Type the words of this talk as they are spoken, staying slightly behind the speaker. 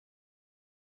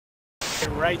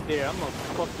Right there, I'm gonna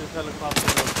fuck this helicopter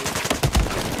up, dude.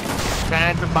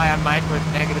 Trying to buy a mic with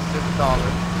negative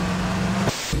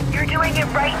 $6. You're doing it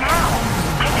right now.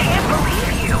 I can't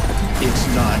believe you. It's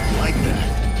not like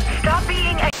that. Stop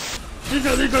being a...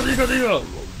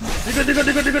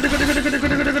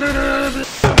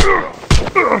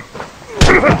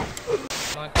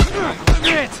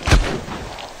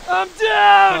 I'm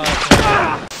down!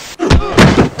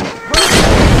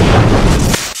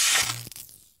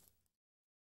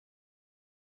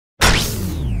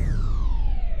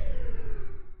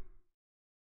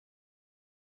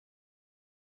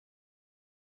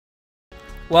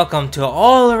 Welcome to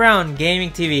All Around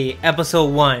Gaming TV,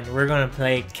 Episode 1. We're going to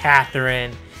play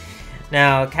Catherine.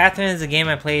 Now, Catherine is a game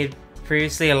I played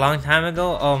previously a long time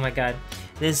ago. Oh my god.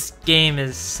 This game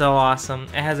is so awesome.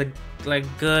 It has a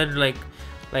good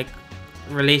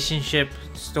relationship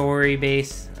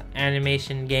story-based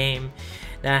animation game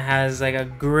that has like a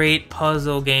great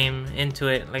puzzle game into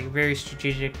it, like very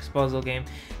strategic puzzle game.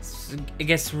 It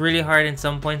gets really hard in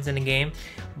some points in the game,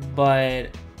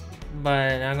 but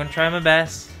I'm gonna try my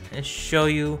best and show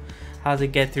you how to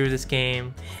get through this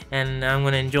game, and I'm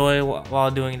gonna enjoy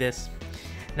while doing this.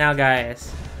 Now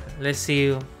guys, let's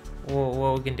see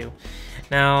what we can do.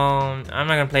 Now I'm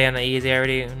not gonna play on the easy. I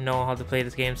already know how to play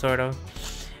this game, sort of.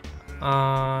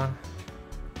 I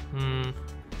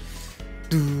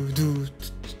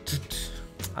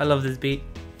love this beat.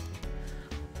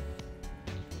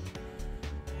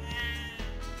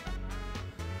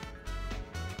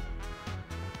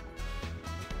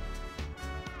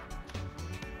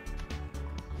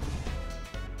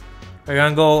 We're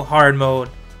gonna go hard mode.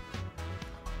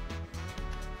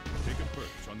 Take a perch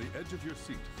on the edge of your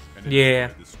seat and yeah.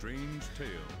 enjoy the strange tale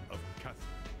of Catherine.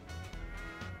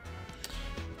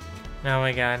 Oh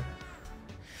my god.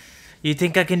 You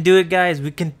think I can do it, guys?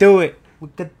 We can do it. We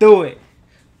can do it.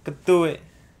 We can do it.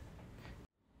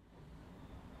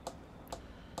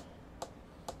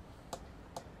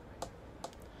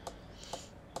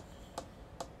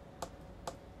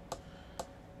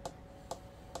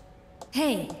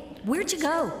 Hey, where'd you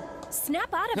go?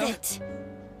 Snap out of it!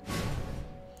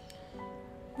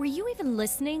 Were you even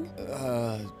listening?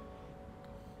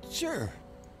 Sure.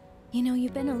 You know,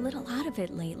 you've been a little out of it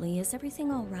lately. Is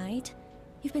everything all right?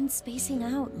 You've been spacing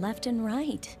out left and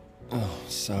right. Oh,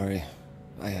 sorry.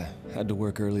 I had to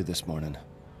work early this morning.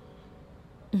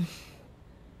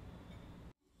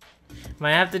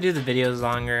 Might have to do the videos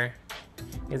longer,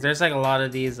 because there's like a lot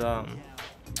of these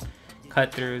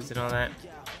cut throughs and all that.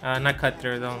 Not cut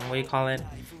through though. What do you call it?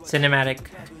 Cinematic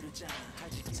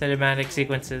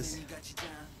sequences.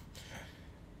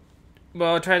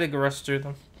 Well, I'll try to rush through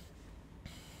them.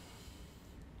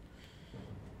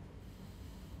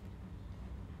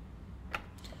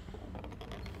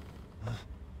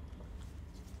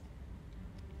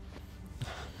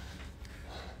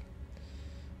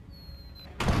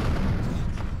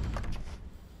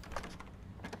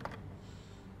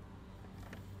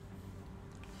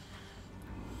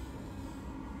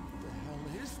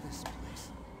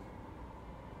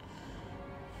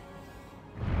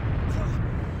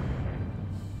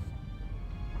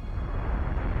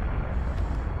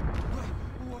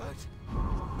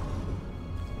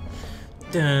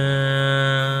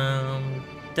 Dun,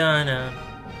 dun, dun.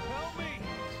 Help me!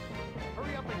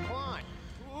 Hurry up and climb.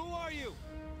 Who are you?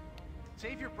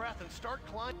 Save your breath and start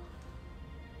climbing.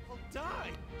 I'll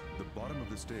die. The bottom of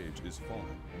the stage is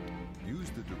falling. Use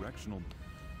the directional.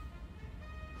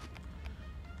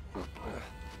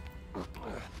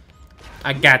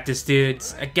 I got this,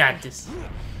 dudes. I got this.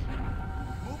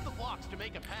 Move the blocks to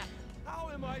make a path. How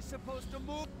am I supposed to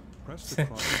move? Press the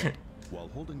cross while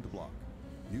holding the block.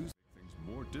 Use things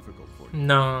more difficult for you.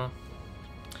 No.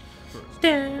 First, try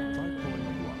pulling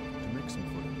the block to make some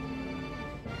footing.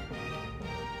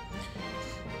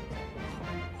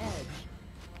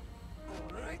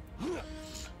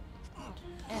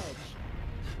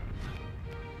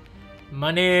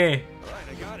 Money. Alright,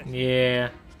 I got it. Yeah.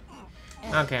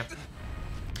 Okay.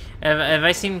 If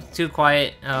I seem too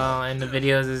quiet in the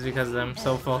videos, is because I'm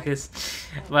so focused.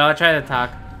 But I'll try to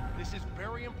talk. This is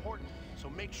very important,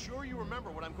 so make sure you remember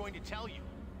what I'm going to tell you.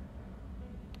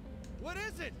 What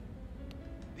is it?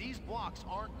 These blocks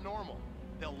aren't normal.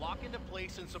 They'll lock into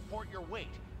place and support your weight,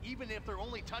 even if they're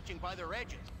only touching by their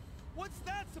edges. What's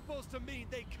that supposed to mean?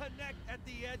 They connect at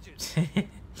the edges.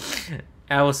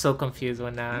 I was so confused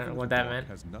when what that meant.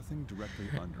 Has nothing directly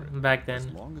under it. Back then. As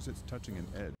long as it's touching an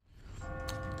edge.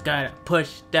 Gotta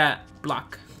push that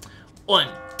block. 1,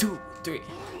 2, 3.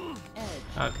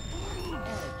 Okay.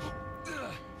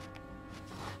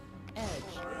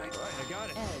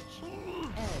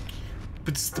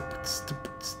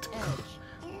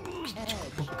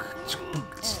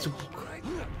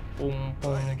 Boom,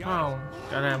 boom, pow.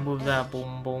 Gotta move that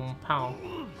boom, boom, pow.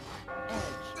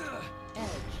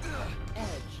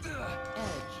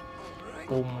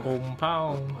 Boom, boom,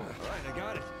 pow. Alright, I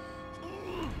got it.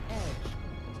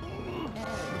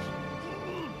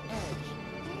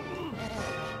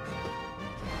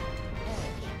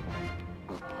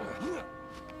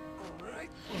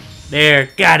 There,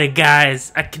 got it,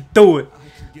 guys. I can do it. I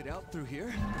can get out through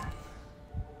here.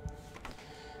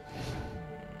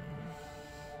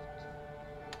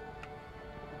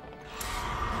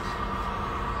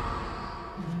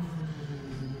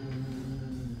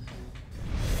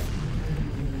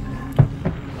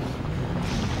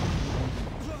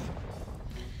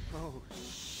 Oh,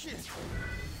 shit.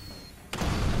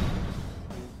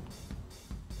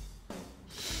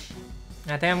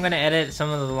 I think I'm gonna edit some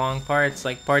of the long parts,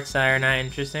 like parts that are not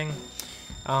interesting.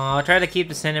 I'll try to keep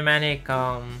the cinematic,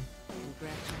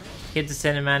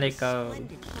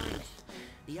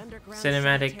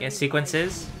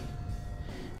 sequences.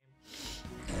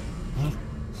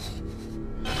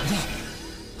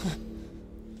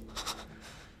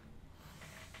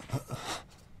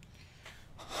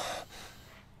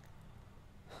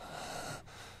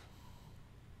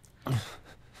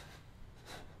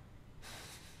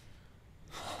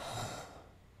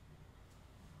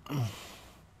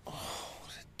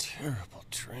 Terrible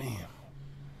dream.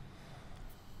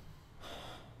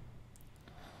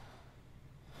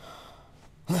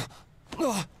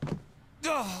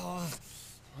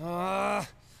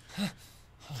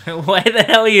 Why the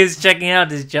hell he is checking out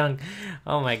this junk?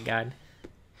 Oh my god.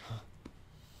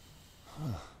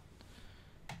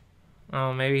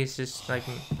 Oh, maybe he's just like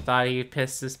thought he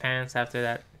pissed his pants after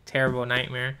that terrible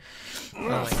nightmare.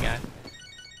 Oh my god.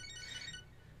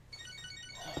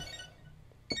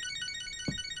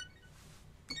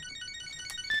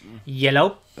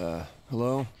 Yellow.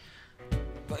 Hello?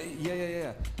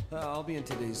 Yeah. I'll be in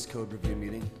today's code review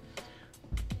meeting.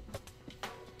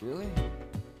 Really?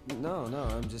 No,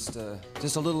 I'm just a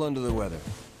little under the weather.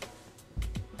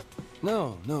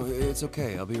 No, it's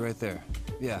okay. I'll be right there.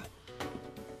 Yeah.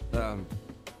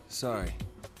 Sorry.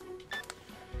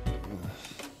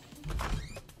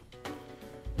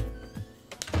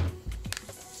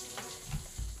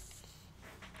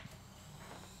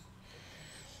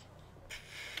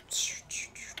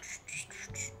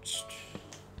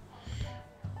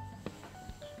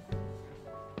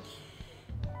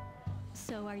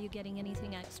 So, are you getting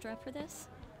anything extra for this?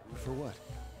 For what?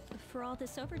 For all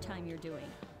this overtime you're doing?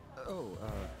 Oh,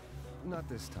 not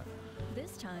this time.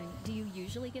 This time, do you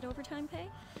usually get overtime pay?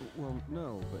 Well,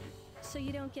 no, but... So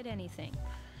you don't get anything.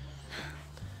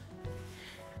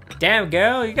 Damn,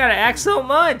 girl, you gotta act so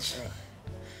much.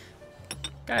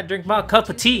 Gotta drink my cup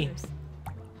of tea.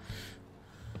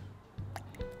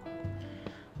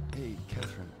 Hey,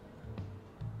 Catherine.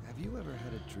 Have you ever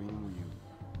had a dream where you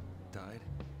died?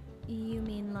 You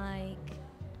mean like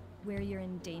where you're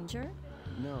in danger?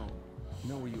 No,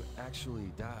 where you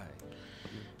actually die.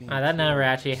 That never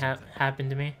actually happened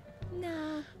to me.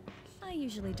 No, I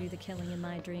usually do the killing in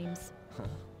my dreams.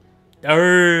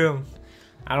 Damn.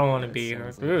 I don't want to be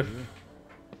her. Like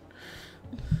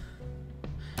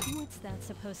What's that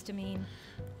supposed to mean?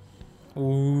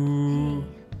 Ooh.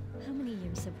 Hey, how many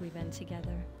years have we been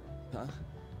together? Huh?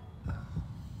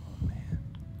 Oh man,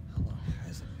 how long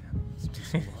has it been? It's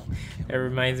just so long. It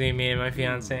reminds me of me and my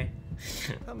fiance.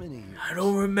 How many years? I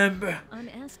don't remember. I'm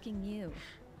asking you.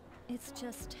 It's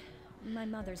just, my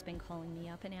mother's been calling me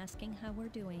up and asking how we're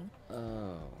doing.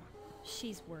 Oh.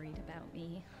 She's worried about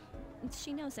me.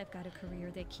 She knows I've got a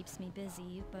career that keeps me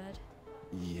busy, but...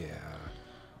 Yeah.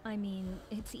 I mean,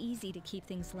 it's easy to keep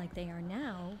things like they are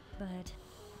now, but...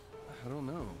 I don't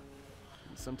know.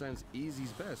 Sometimes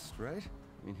easy's best, right?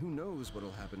 I mean, who knows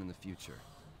what'll happen in the future?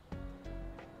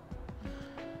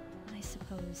 I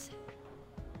suppose.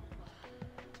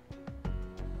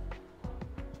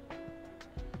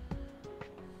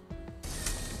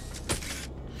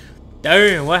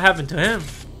 Damn, what happened to him?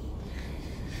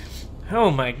 Oh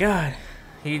my god.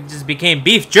 He just became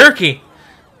beef jerky.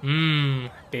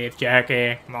 Beef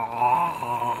jerky.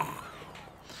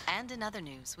 And in other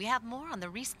news, we have more on the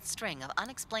recent string of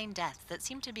unexplained deaths that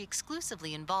seem to be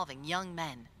exclusively involving young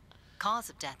men. Cause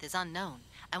of death is unknown,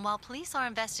 and while police are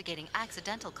investigating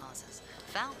accidental causes,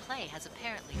 foul play has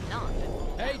apparently not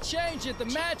been. Hey, change it! The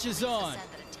match is on!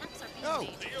 Oh,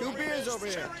 2 beers over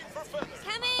here.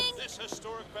 Coming!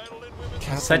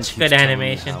 Such good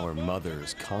animation. How her mother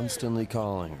is constantly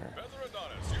calling her.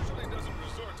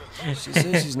 She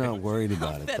says she's not worried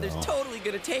about it, Feather's though. totally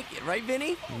gonna take it, right,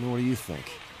 Vinny? And what do you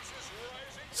think?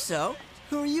 So,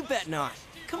 Who are you betting on?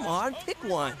 Come on, pick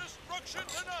one.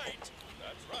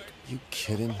 You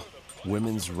kidding?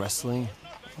 Women's wrestling?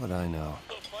 What I know.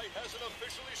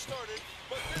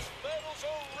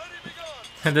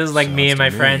 This is like me and my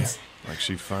friends. Like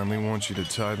she finally wants you to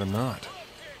tie the knot.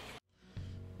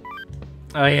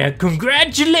 Oh yeah,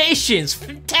 congratulations!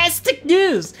 Fantastic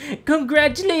news!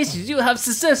 Congratulations, you have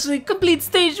successfully completed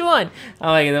stage 1!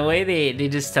 Oh like the way they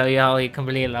just tell you how you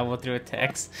complete a level through a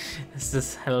text. This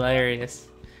is hilarious.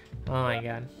 Oh my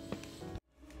god.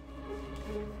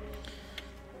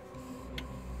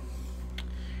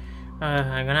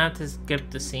 I'm gonna have to skip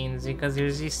the scenes because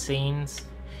there's these scenes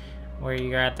where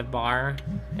you're at the bar.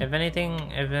 If anything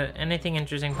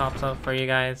interesting pops up for you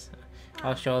guys,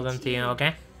 I'll show them to you,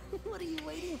 okay? What are you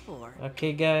waiting for?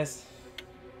 Okay, guys.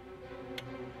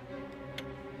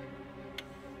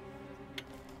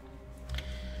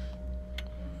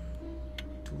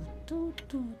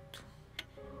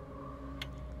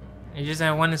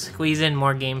 I want to squeeze in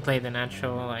more gameplay than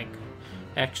actual like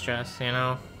extras, you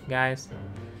know, guys.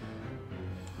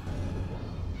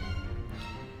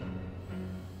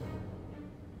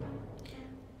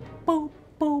 Boop,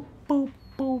 boop, boop,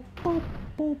 boop, boop,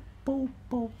 boop, boop,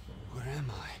 boop. Where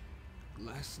am I?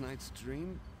 Last night's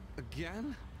dream?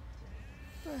 Again?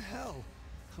 What the hell?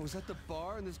 I was at the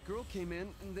bar and this girl came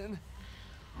in and then...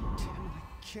 Damn it,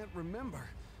 I can't remember.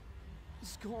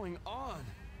 What's going on?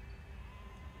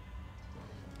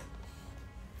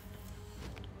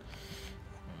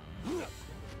 You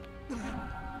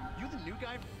the new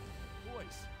guy?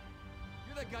 Boys,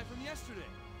 you're that guy from yesterday.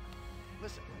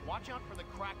 Listen, watch out for the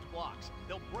cracked blocks.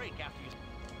 They'll break after you...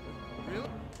 Really?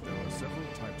 There are several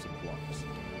types of blocks.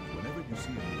 Whenever you see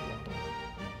a new block,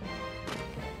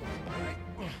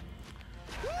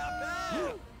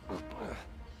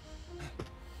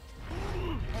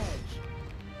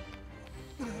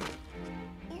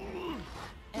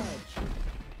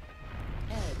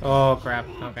 Oh crap,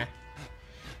 okay.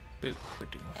 Boop,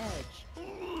 boop.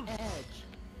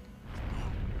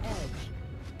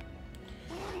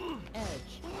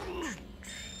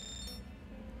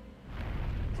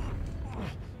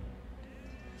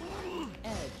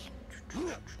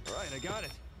 Right, I got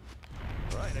it.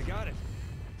 Right, I got it.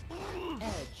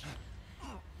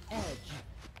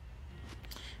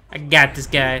 I got this,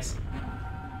 guys.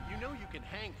 You know you can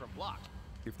hang from blocks.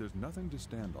 if there's nothing to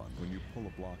stand on when you pull a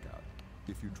block out,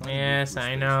 if you try Yes, to move I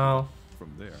through know. space,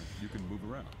 from there, you can move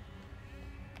around.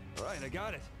 Right, I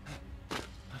got it.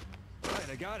 Right,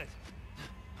 I got it.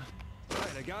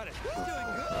 Right, I got it. Doing good.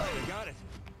 Right, I got it.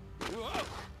 Whoa.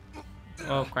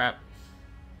 Oh crap.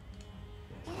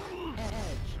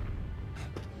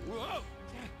 Whoa.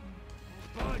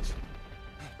 Punch.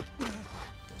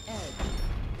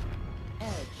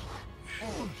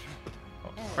 Oh,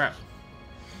 crap.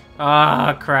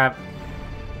 Ah, crap.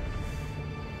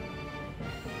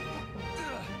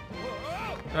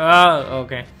 Oh,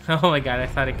 okay. Oh my god, I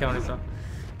thought it killed itself.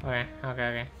 Okay, okay,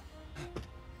 okay.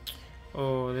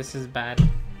 Oh, this is bad.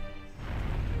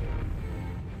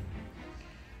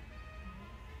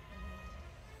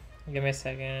 Give me a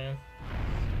second.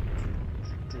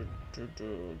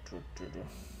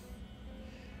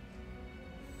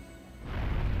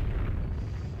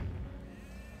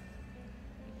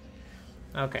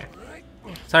 Okay.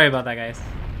 Sorry about that, guys.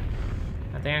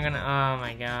 I think I'm gonna... Oh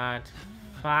my god.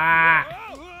 Fuck!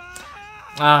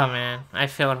 Oh man, I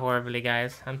failed horribly,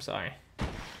 guys. I'm sorry.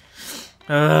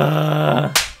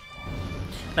 Like,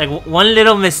 one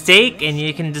little mistake and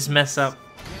you can just mess up.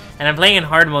 And I'm playing in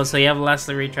hard mode, so you have less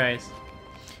retries.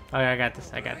 Okay, I got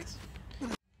this. I got this.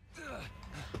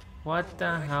 What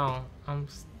the hell? I'm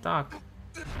stuck.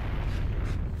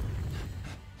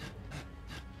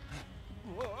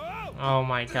 Oh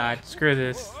my god, screw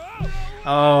this.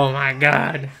 Oh my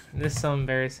god, this is so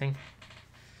embarrassing.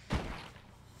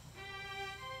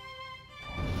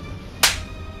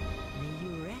 May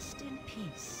you rest in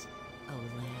peace, oh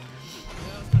lamb.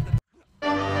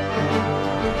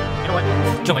 You know what?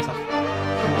 Kill myself.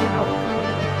 Ow.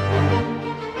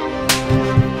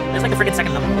 It's like the freaking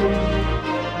second level.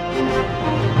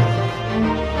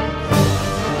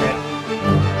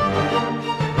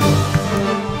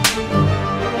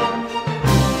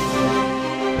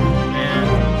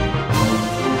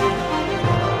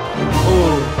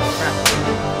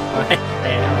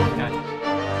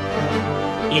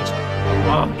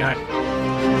 Oh my god.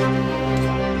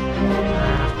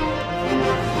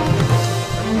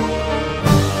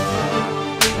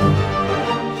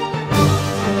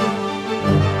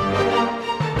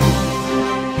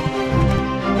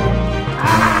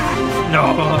 No!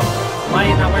 Why is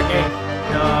it not working?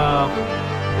 No.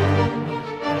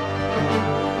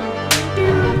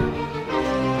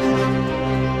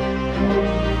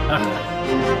 Fuck.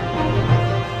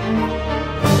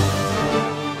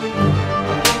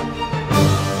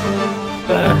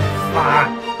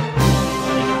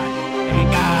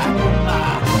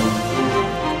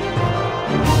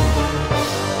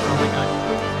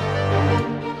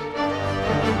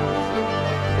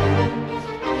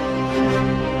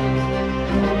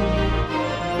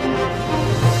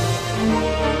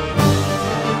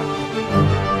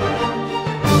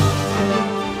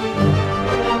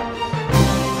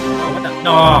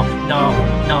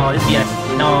 No, it's BS.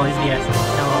 No, it's BS.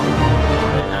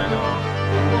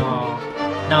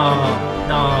 No,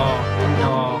 no.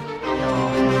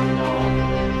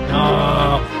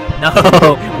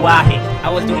 Why? I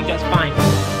was doing just fine.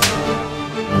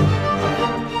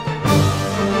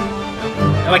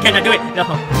 No, I cannot do it. No.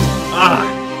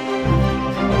 Ah.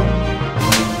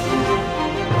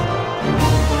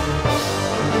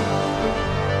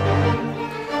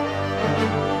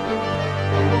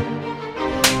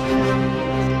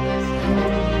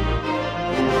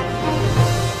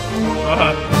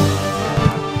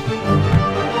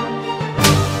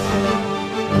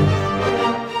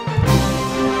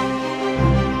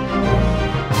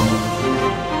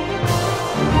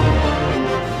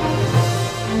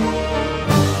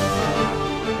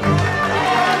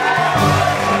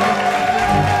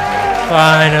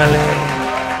 Finally.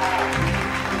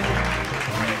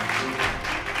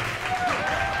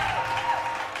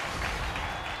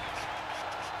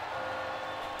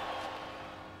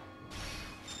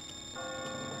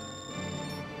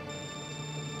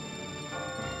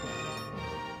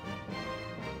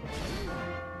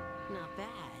 Not bad.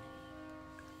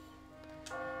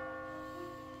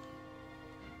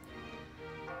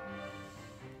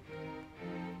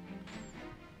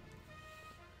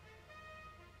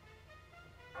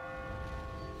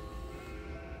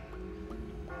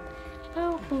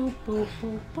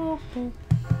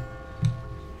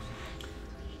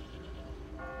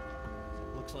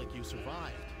 Looks like you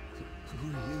survived. Who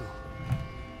are you?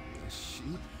 A sheep?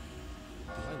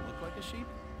 Do I look like a sheep?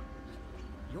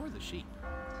 You're the sheep.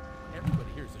 Everybody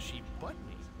here's a sheep but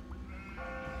me.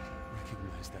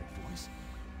 Recognize that voice?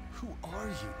 Who are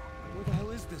you? Where the hell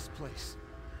is this place?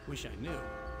 Wish I knew.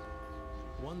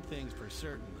 One thing's for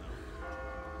certain,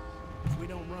 though. If we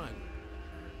don't run,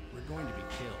 we're going to be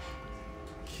killed.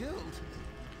 Killed?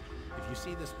 If you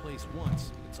see this place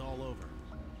once, it's all over.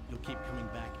 You'll keep coming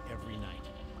back every night.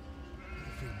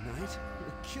 Every night?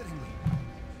 You're kidding me.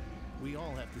 We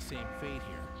all have the same fate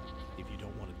here. If you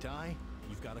don't want to die,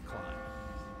 you've got to climb.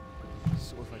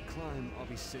 So if I climb, I'll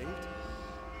be saved?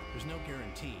 There's no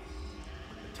guarantee.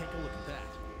 But take a look at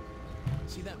that.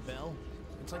 See that bell?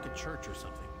 It's like a church or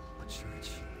something. A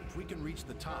church? If we can reach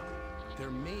the top,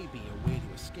 there may be a way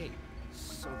to escape.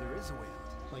 So there is a way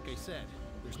out. Like I said,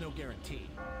 there's no guarantee.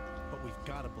 But we've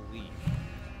got to believe.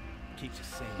 Keeps us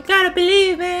sane. You gotta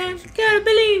believe, man. You gotta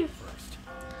believe. First.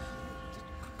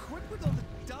 Quit with all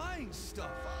the dying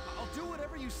stuff. I'll do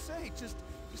whatever you say. Just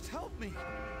help me.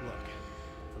 Look,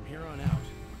 from here on out,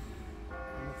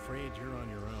 I'm afraid you're on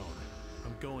your own.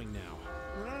 I'm going now.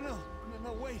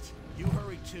 No, wait. You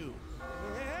hurry too.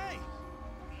 Hey!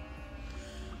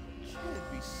 You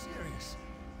can't be serious.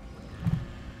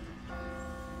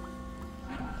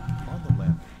 On the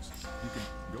lanterns. You can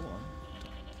go on.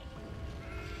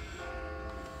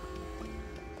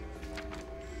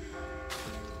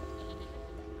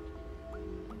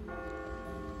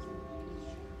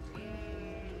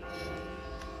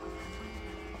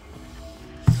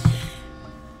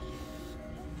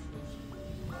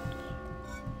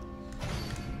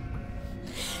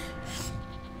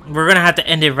 We're gonna have to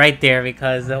end it right there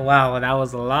because wow, that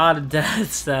was a lot of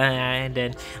deaths, and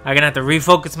then I'm gonna have to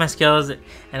refocus my skills.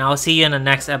 And I'll see you in the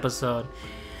next episode.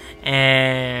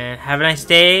 And have a nice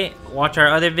day. Watch our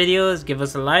other videos. Give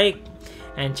us a like,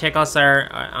 and check us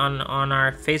on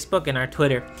our Facebook and our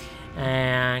Twitter.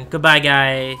 And goodbye,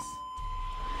 guys.